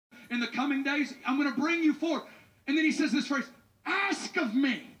in the coming days. I'm going to bring you forth. And then he says this phrase, ask of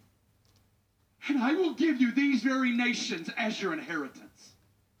me, and I will give you these very nations as your inheritance.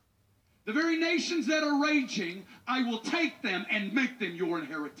 The very nations that are raging, I will take them and make them your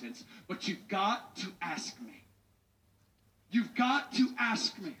inheritance. But you've got to ask me. You've got to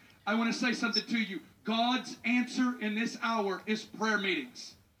ask me. I want to say something to you. God's answer in this hour is prayer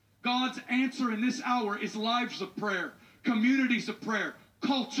meetings. God's answer in this hour is lives of prayer, communities of prayer,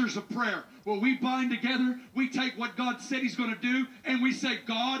 cultures of prayer, where we bind together, we take what God said he's going to do, and we say,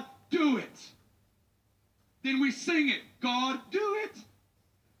 God, do it. Then we sing it, God, do it.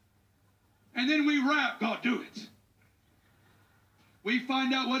 And then we rap, God, do it. We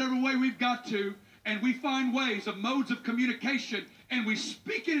find out whatever way we've got to, and we find ways of modes of communication, and we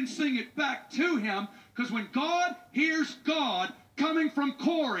speak it and sing it back to him, because when God hears God coming from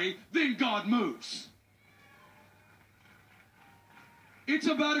Corey, then God moves. It's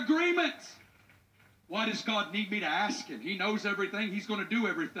about agreement. Why does God need me to ask him? He knows everything. He's going to do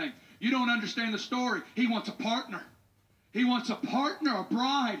everything. You don't understand the story. He wants a partner. He wants a partner, a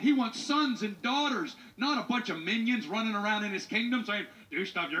bride. He wants sons and daughters, not a bunch of minions running around in his kingdom saying, do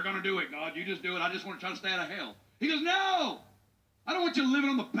stuff, you're going to do it, God. You just do it. I just want to try to stay out of hell. He goes, no. I don't want you living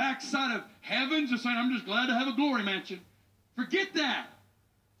on the backside of heaven just saying, I'm just glad to have a glory mansion. Forget that.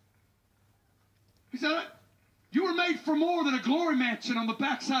 He said, you were made for more than a glory mansion on the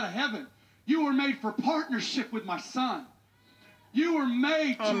backside of heaven. You were made for partnership with my son. You were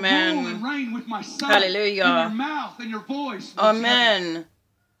made to rule and reign with my son. Hallelujah. In your mouth and your voice. Amen.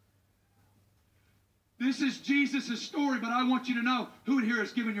 This is Jesus' story, but I want you to know, who in here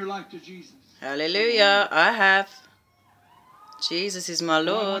has given your life to Jesus? Hallelujah. I have. Jesus is my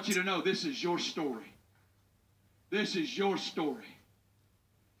Lord. I want you to know this is your story. This is your story.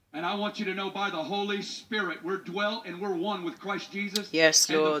 And I want you to know by the Holy Spirit, we're dwelt and we're one with Christ Jesus. Yes,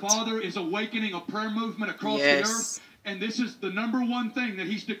 Lord. And the Father is awakening a prayer movement across the earth. And this is the number one thing that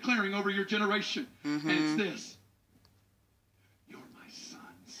he's declaring over your generation. And it's this. You're my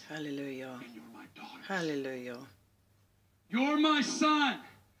sons. Hallelujah. And you're my daughters. Hallelujah. You're my son.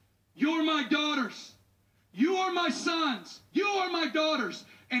 You're my daughters. You are my sons. You are my daughters.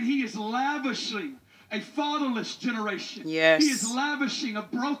 And he is lavishing a fatherless generation. Yes. He is lavishing a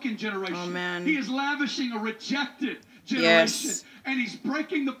broken generation. Amen. He is lavishing a rejected generation. Yes. And he's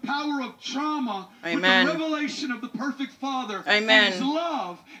breaking the power of trauma Amen. with the revelation of the perfect Father. Amen. And his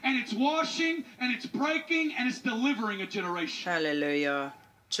love. And it's washing and it's breaking and it's delivering a generation. Hallelujah.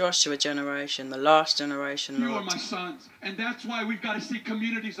 Joshua generation, the last generation, Lord. You are my sons. And that's why we've got to see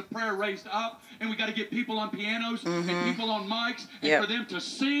communities of prayer raised up. And we've got to get people on pianos and people on mics. And for them to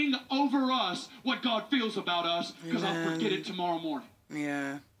sing over us what God feels about us. Because I'll forget it tomorrow morning.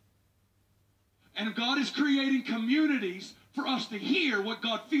 Yeah. And God is creating communities for us to hear what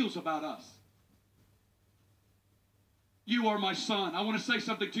God feels about us. You are my son. I want to say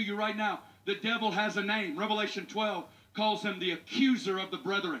something to you right now. The devil has a name. Revelation 12 calls him the accuser of the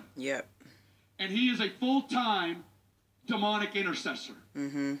brethren. Yep. And he is a full-time demonic intercessor.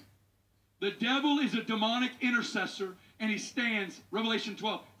 The devil is a demonic intercessor, and he stands, Revelation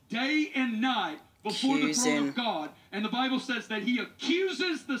 12, day and night before the throne of God. And the Bible says that he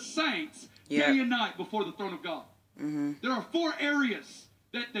accuses the saints day and night before the throne of God. There are 4 areas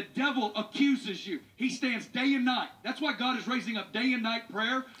that the devil accuses you. He stands day and night. That's why God is raising up day and night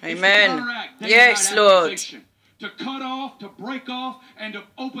prayer. Amen. To counteract day yes, and night Lord. accusation. To cut off, to break off, and to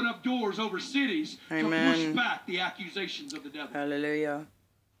open up doors over cities. Amen. To push back the accusations of the devil. Hallelujah.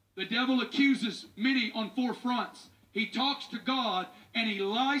 The devil accuses many on 4 fronts. He talks to God, and he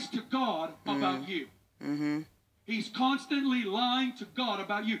lies to God about you. He's constantly lying to God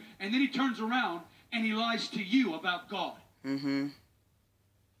about you. And then he turns around, and he lies to you about God. And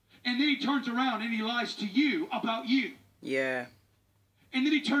then he turns around, and he lies to you about you. Yeah. And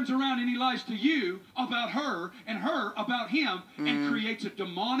then he turns around and he lies to you about her and her about him and creates a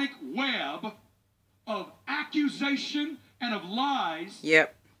demonic web of accusation and of lies.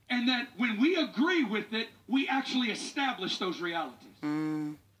 Yep. And that when we agree with it, we actually establish those realities.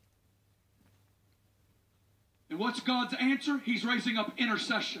 And what's God's answer? He's raising up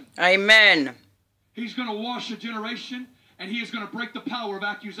intercession. Amen. He's going to wash a generation and he is going to break the power of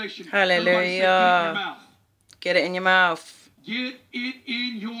accusation. Hallelujah. Get it in your mouth. Get it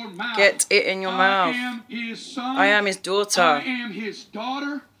in your mouth. Get it in your mouth. I am his son. I am his daughter. I am his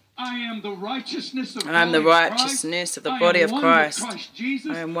daughter. I am the righteousness of I am the righteousness of the body of Christ.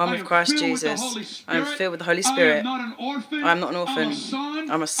 I am one with Christ Jesus. I am filled with the Holy Spirit. I am not an orphan. I am not an orphan.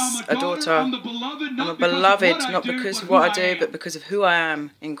 I'm a son. I'm a daughter. I'm the beloved, I'm a beloved, not because of what I do, but because of who I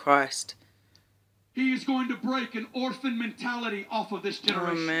am in Christ. He is going to break an orphan mentality off of this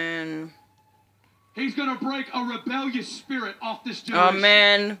generation. Amen. He's going to break a rebellious spirit off this generation.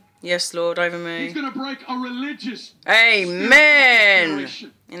 Amen. Yes, Lord, over me. He's going to break a religious Amen.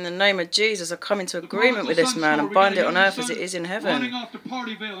 In the name of Jesus, I come into agreement with this man and bind it on earth as it is in heaven. Running off to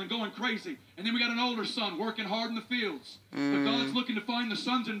Partyville and going crazy. And then we got an older son working hard in the fields. But God's looking to find the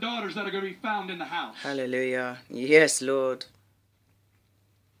sons and daughters that are going to be found in the house. Hallelujah. Yes, Lord.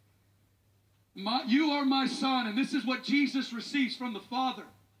 You are my son, and this is what Jesus receives from the Father.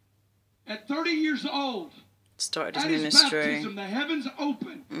 At 30 years old, started his at his ministry. baptism, the heavens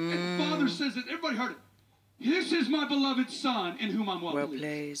opened, and the Father says it. Everybody heard it. This is my beloved Son, in whom I'm well pleased.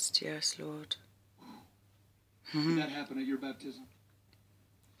 Pleased. Yes, Lord. Did that happen at your baptism?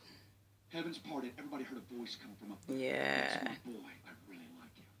 Heavens parted. Everybody heard a voice come from up there. Yeah. That's my boy. I really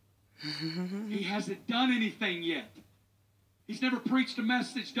like him. He hasn't done anything yet. He's never preached a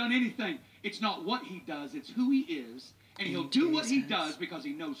message, done anything. It's not what he does, it's who he is. And he'll do what he does because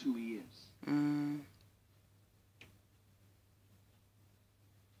he knows who he is.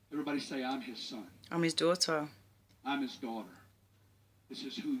 Everybody say, I'm his son. I'm his daughter. I'm his daughter. This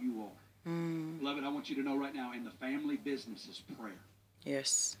is who you are. Beloved, I want you to know right now, in the family business is prayer.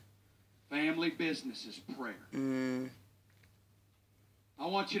 Yes. Family business is prayer. I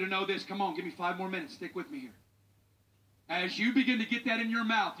want you to know this. Come on, give me 5 more minutes. Stick with me here. As you begin to get that in your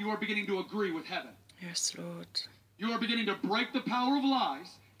mouth, you are beginning to agree with heaven. Yes, Lord. You are beginning to break the power of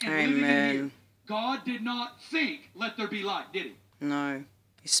lies and live it in here. God did not think, let there be light, did he? No.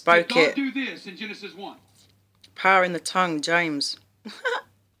 He spoke it. Did God do this in Genesis 1? Power in the tongue, James.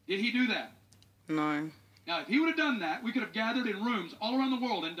 Did he do that? No. Now, if he would have done that, we could have gathered in rooms all around the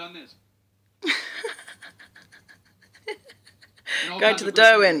world and done this. Go to the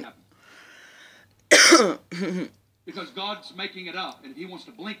Darwin. Because God's making it up, and if he wants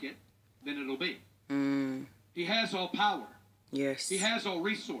to blink it, then it'll be. He has all power. Yes. He has all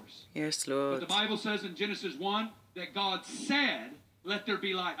resource. Yes, Lord. But the Bible says in Genesis 1 that God said, let there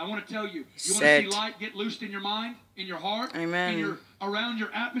be light. I want to tell you, you want to see light get loosed in your mind, in your heart, Amen. Around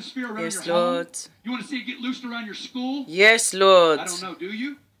your atmosphere, around your Lord. home. You want to see it get loosed around your school? Yes, Lord. I don't know, do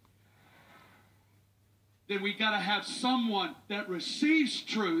you? Then we got to have someone that receives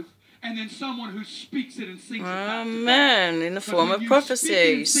truth and then someone who speaks it and sings it back to God. Amen. In the form of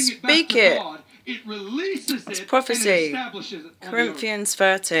prophecy. Speak it. God, it releases it's it prophecy. And it establishes it. Corinthians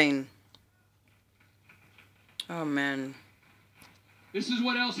 13. Amen. This is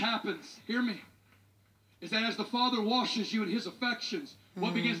what else happens. Hear me. Is that as the Father washes you in his affections,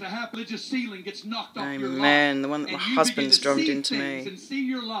 what begins to happen? Religious ceiling gets knocked off your life. Amen. The one that my husband's drummed into me. And see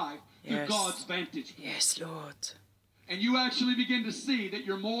your life through God's vantage. Yes, Lord. And you actually begin to see that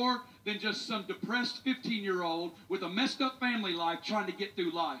you're more than just some depressed 15-year-old with a messed up family life trying to get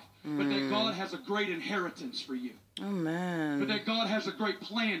through life. But that God has a great inheritance for you. Amen. But that God has a great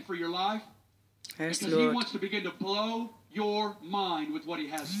plan for your life. Yes, because Lord. he wants to begin to blow your mind with what he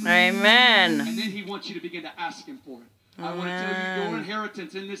has for you. Amen. And then he wants you to begin to ask him for it. I want to tell you, your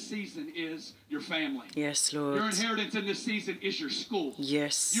inheritance in this season is your family. Yes, Lord. Your inheritance in this season is your school.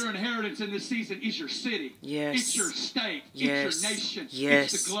 Yes. Your inheritance in this season is your city. Yes. It's your state. Yes. It's your nation.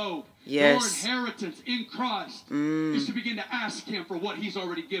 Yes. It's the globe. Yes. Your inheritance in Christ is to begin to ask him for what he's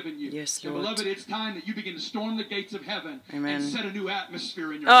already given you. Yes, Lord. And beloved, it's time that you begin to storm the gates of heaven and set a new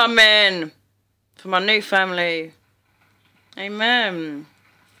atmosphere in your life. Amen. For my new family. Amen.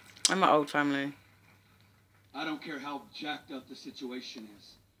 And my old family. I don't care how jacked up the situation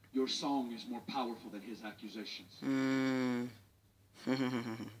is. Your song is more powerful than his accusations.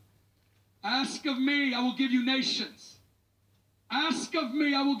 Ask of me, I will give you nations. Ask of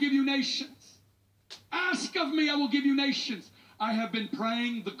me, I will give you nations. Ask of me, I will give you nations. I have been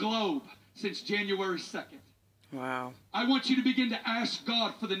praying the globe since January 2nd. Wow. I want you to begin to ask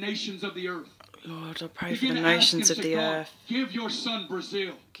God for the nations of the earth. Lord, I pray for the nations of the earth. Give your son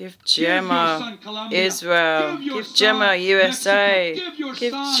Brazil. Give Gemma Israel. Give Gemma USA.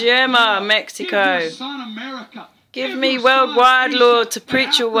 Give Gemma Mexico. Give your son America. Give me worldwide, Lord, to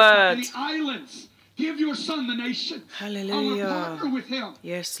preach your word. The islands. Give your son the nation. Hallelujah. I want to partner with him.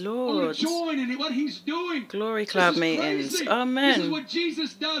 Yes, Lord. I want to join in what he's doing. Glory Cloud meetings. Amen. This is what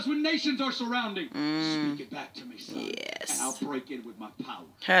Jesus does when nations are surrounding. Speak it back to me, son. Yes. And I'll break it with my power.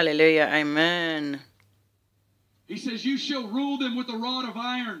 Hallelujah. Amen. He says, you shall rule them with a rod of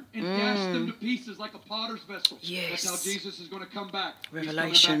iron and dash them to pieces like a potter's vessel. Yes. That's how Jesus is going to come back. Revelation.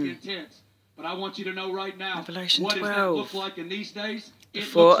 He's coming back intense. But I want you to know right now, Revelation what 12. does that look like in these days?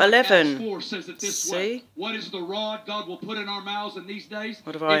 Before 11. Acts 4 says it this way. What is the rod God will put in our mouths in these days?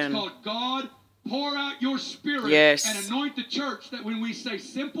 What of iron? It's called God Pour out your spirit Yes. and anoint the church that when we say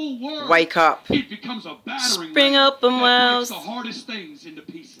simple words, Wake up. it becomes a battering Spring ram up and that wells. breaks the hardest things into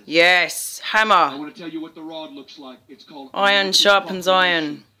pieces. Yes. I Hammer. want to tell you what the rod looks like. It's called Iron anointed sharpens iron.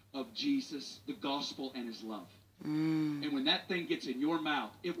 proclamation of Jesus, the gospel, and his love. Mm. And when that thing gets in your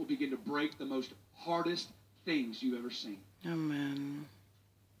mouth, it will begin to break the most hardest things you've ever seen. Amen.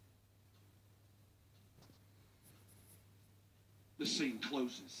 The scene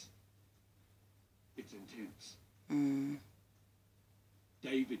closes. It's intense. Mm.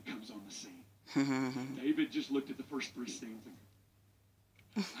 David comes on the scene. David just looked at the first 3 scenes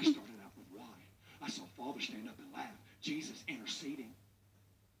and I started out with why. I saw Father stand up and laugh. Jesus interceding.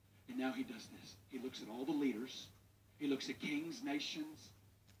 And now he does this. He looks at all the leaders. He looks at kings, nations,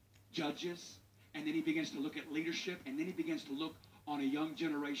 judges. And then he begins to look at leadership. And then he begins to look on a young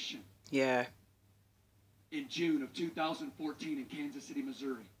generation. Yeah. In June of 2014 in Kansas City,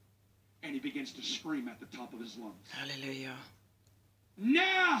 Missouri. And he begins to scream at the top of his lungs. Hallelujah.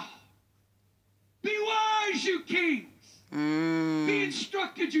 Now, be wise, you kings. Be Mm.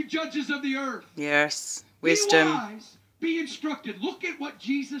 instructed, you judges of the earth. Yes. Wisdom. Be wise. Be instructed. Look at what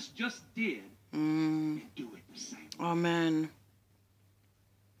Jesus just did Mm. and do it the same. Amen.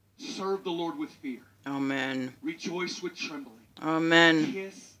 Serve the Lord with fear. Amen. Rejoice with trembling. Amen.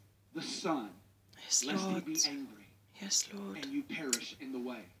 Kiss the Son, Yes, lest he Lord. be angry Yes, Lord. and you perish in the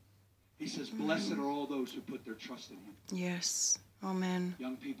way. He says, blessed are all those who put their trust in him. Yes. Amen.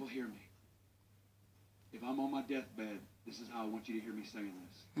 Young people, hear me. If I'm on my deathbed, this is how I want you to hear me saying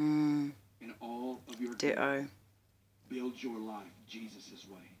this. Mm. In all of your days, Ditto. build your life Jesus'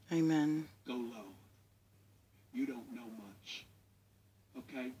 way. Amen. Go low. You don't know much.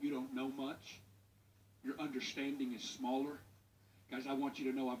 Okay? You don't know much. Your understanding is smaller. Guys, I want you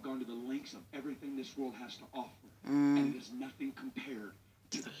to know I've gone to the lengths of everything this world has to offer. And it is nothing compared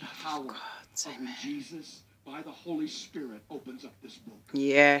to the power of when Jesus, by the Holy Spirit, opens up this book.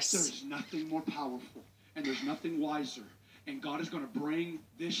 Yes. There's nothing more powerful. And there's nothing wiser. And God is going to bring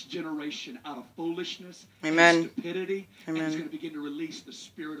this generation out of foolishness Amen. and stupidity. Amen. And He's going to begin to release the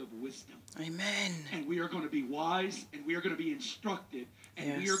spirit of wisdom. Amen. And we are going to be wise. And we are going to be instructed.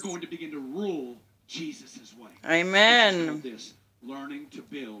 And we are Yes. going to begin to rule Jesus' way. Amen. It's called this, learning to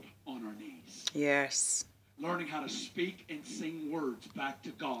build on our knees. Yes. Learning how to speak and sing words back to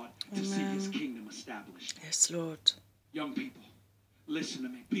God to see His Amen. kingdom established. Yes, Lord. Young people, listen to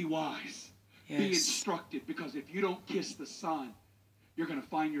me. Be wise. Be Yes. instructed, because if you don't kiss the Son, you're going to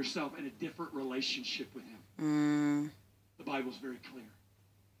find yourself in a different relationship with Him. Mm. The Bible's very clear.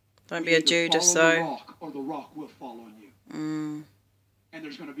 Don't You be a either Judas, follow the though. rock, or the rock will fall on you. Mm. And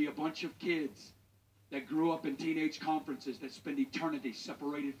there's going to be a bunch of kids that grew up in teenage conferences that spend eternity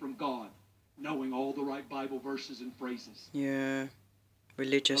separated from God, knowing all the right Bible verses and phrases. Yeah. But I want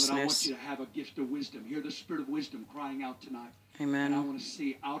Religiousness. you to have a gift of wisdom. Hear the spirit of wisdom crying out tonight. And I Amen. want to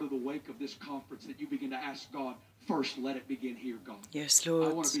see out of the wake of this conference that you begin to ask God, first, let it begin here, God. Yes, I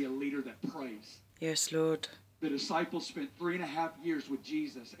Lord. want to be a leader that prays. Yes, Lord. The disciples spent 3.5 years with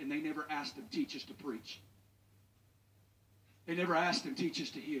Jesus, and they never asked him, teach us to preach. They never asked him, teach us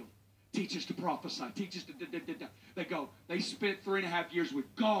to heal. Teach us to prophesy. Teach us to da-da-da-da. They spent 3.5 years with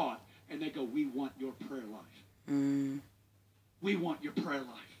God, and they go, we want your prayer life. Mm. We want your prayer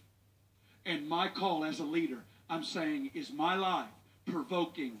life. And my call as a leader, I'm saying, is my life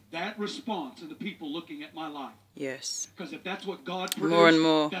provoking that response in the people looking at my life? Yes. Because if that's what God produced, More and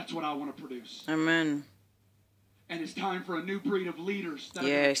more. that's what I want to produce. Amen. And it's time for a new breed of leaders that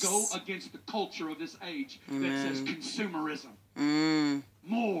Yes. are going to go against the culture of this age that Amen. says consumerism. Mm.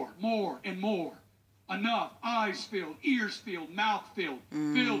 More, and more. Enough. Eyes filled, ears filled, mouth filled,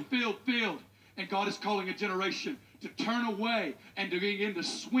 filled. And God is calling a generation to turn away and to begin to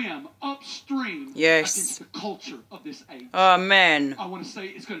swim upstream Yes. against the culture of this age. Amen. I want to say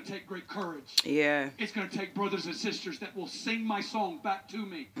it's going to take great courage. Yeah. It's going to take brothers and sisters that will sing my song back to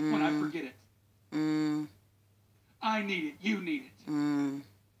me when I forget it. Mm. I need it. You need it. Mm.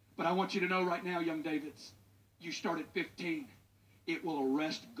 But I want you to know right now, young Davids, you start at 15. It will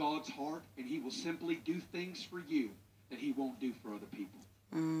arrest God's heart, and He will simply do things for you that He won't do for other people.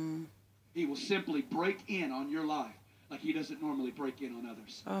 Mm. He will simply break in on your life like He doesn't normally break in on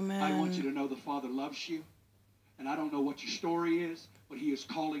others. Amen. I want you to know the Father loves you, and I don't know what your story is, but He is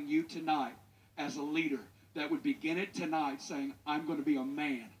calling you tonight as a leader that would begin it tonight saying, I'm going to be a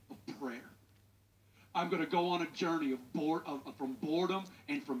man of prayer. I'm going to go on a journey from boredom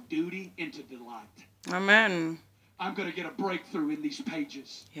and from duty into delight. Amen. I'm going to get a breakthrough in these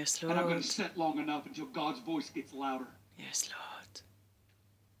pages. Yes, And I'm going Lord. to sit long enough until God's voice gets louder. Yes, Lord.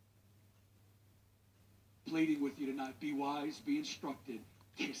 Pleading with you tonight, be wise, be instructed,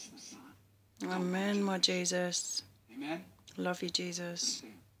 kiss the Son. Amen, my Jesus. Amen. Love you, Jesus.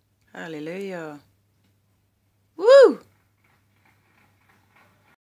 Hallelujah.